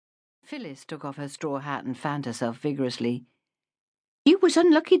Phyllis took off her straw hat and fanned herself vigorously. "You was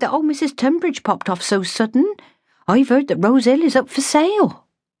unlucky that old Mrs. Tunbridge popped off so sudden. I've heard that Rose Hill is up for sale.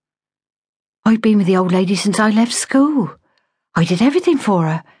 I've been with the old lady since I left school. I did everything for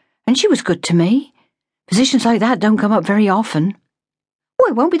her, and she was good to me. Positions like that don't come up very often. Oh,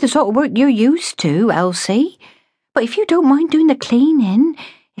 it won't be the sort of work you're used to, Elsie, but if you don't mind doing the cleaning,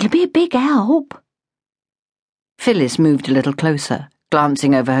 it'll be a big help." Phyllis moved a little closer,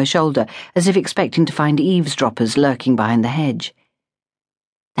 glancing over her shoulder as if expecting to find eavesdroppers lurking behind the hedge.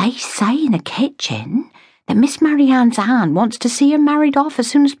 "They say in the kitchen that Miss Marianne's aunt wants to see her married off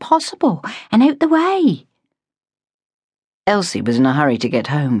as soon as possible and out the way." Elsie was in a hurry to get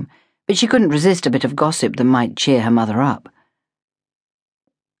home, but she couldn't resist a bit of gossip that might cheer her mother up.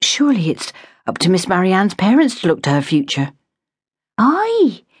 "Surely it's up to Miss Marianne's parents to look to her future."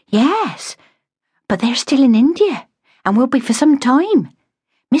 "Aye, yes, but they're still in India, and will be for some time.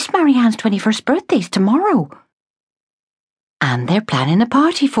 Miss Marianne's 21st birthday's tomorrow. And they're planning a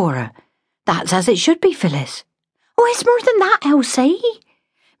party for her. That's as it should be, Phyllis." "Oh, it's more than that, Elsie.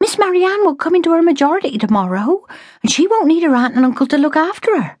 Miss Marianne will come into her majority tomorrow, and she won't need her aunt and uncle to look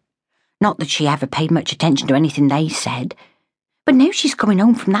after her. Not that she ever paid much attention to anything they said. But now she's coming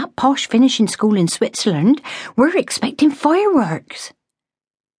home from that posh finishing school in Switzerland, we're expecting fireworks."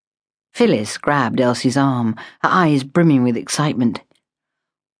 Phyllis grabbed Elsie's arm, her eyes brimming with excitement.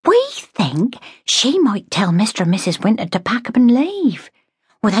 "We think she might tell Mr. and Mrs. Winter to pack up and leave.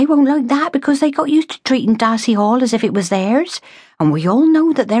 Well, they won't like that because they got used to treating Darcy Hall as if it was theirs, and we all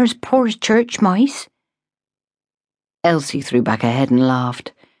know that they're as poor as church mice." Elsie threw back her head and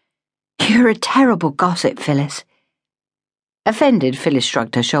laughed. "You're a terrible gossip, Phyllis." Offended, Phyllis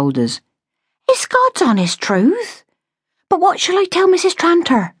shrugged her shoulders. "It's God's honest truth. But what shall I tell Mrs.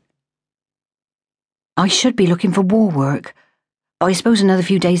 Tranter?" "I should be looking for war work, but I suppose another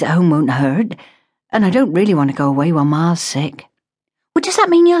few days at home won't hurt, and I don't really want to go away while Ma's sick." "Well, does that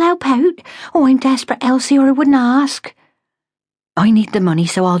mean you'll help out? Oh, I'm desperate, Elsie, or I wouldn't ask." "I need the money,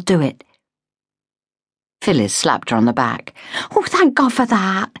 so I'll do it." Phyllis slapped her on the back. "Oh, thank God for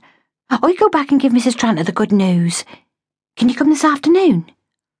that. I'll go back and give Mrs. Tranter the good news. Can you come this afternoon?"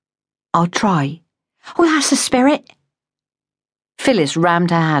 "I'll try." "Oh, that's the spirit." Phyllis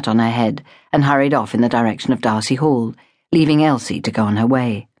rammed her hat on her head and hurried off in the direction of Darcy Hall, leaving Elsie to go on her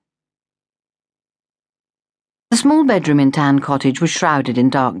way. The small bedroom in Tan Cottage was shrouded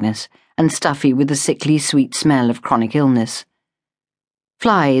in darkness and stuffy with the sickly sweet smell of chronic illness.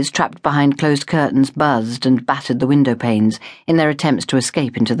 Flies trapped behind closed curtains buzzed and battered the window panes in their attempts to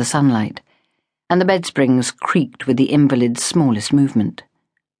escape into the sunlight, and the bed springs creaked with the invalid's smallest movement.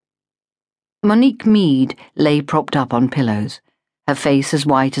 Monique Mead lay propped up on pillows, her face as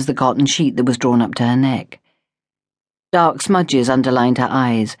white as the cotton sheet that was drawn up to her neck. Dark smudges underlined her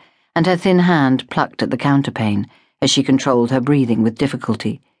eyes, and her thin hand plucked at the counterpane as she controlled her breathing with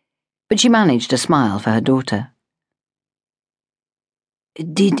difficulty, but she managed a smile for her daughter.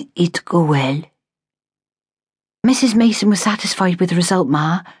 "Did it go well?" "Mrs. Mason was satisfied with the result,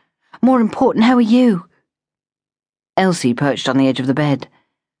 Ma. More important, how are you?" Elsie perched on the edge of the bed.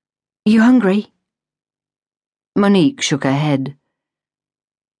 "You hungry?" Monique shook her head.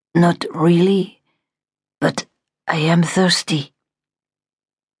 "Not really, but I am thirsty."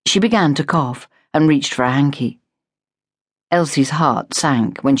 She began to cough and reached for a hanky. Elsie's heart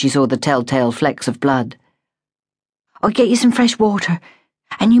sank when she saw the telltale flecks of blood. "I'll get you some fresh water,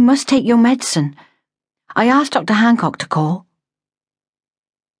 and you must take your medicine. I asked Dr. Hancock to call."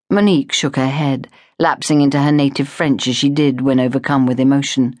 Monique shook her head, lapsing into her native French as she did when overcome with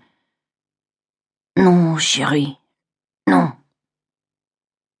emotion. "Non, chérie, non."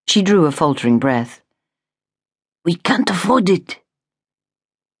 She drew a faltering breath. "We can't afford it."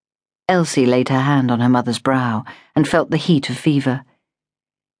 Elsie laid her hand on her mother's brow and felt the heat of fever.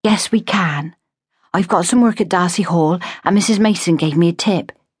 "Yes, we can. I've got some work at Darcy Hall, and Mrs. Mason gave me a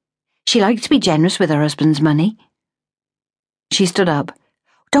tip. She likes to be generous with her husband's money." She stood up.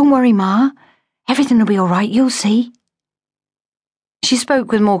 "Don't worry, Ma. Everything will be all right, you'll see." She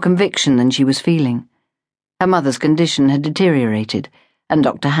spoke with more conviction than she was feeling. Her mother's condition had deteriorated, and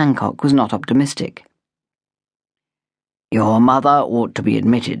Dr. Hancock was not optimistic. "Your mother ought to be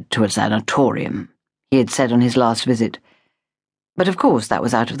admitted to a sanatorium," he had said on his last visit. But of course that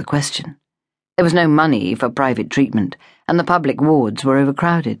was out of the question. There was no money for private treatment, and the public wards were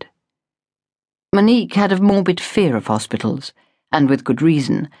overcrowded. Monique had a morbid fear of hospitals, and with good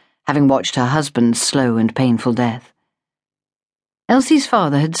reason, having watched her husband's slow and painful death. Elsie's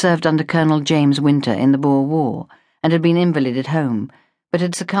father had served under Colonel James Winter in the Boer War and had been invalided home, but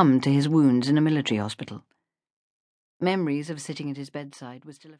had succumbed to his wounds in a military hospital. Memories of sitting at his bedside were still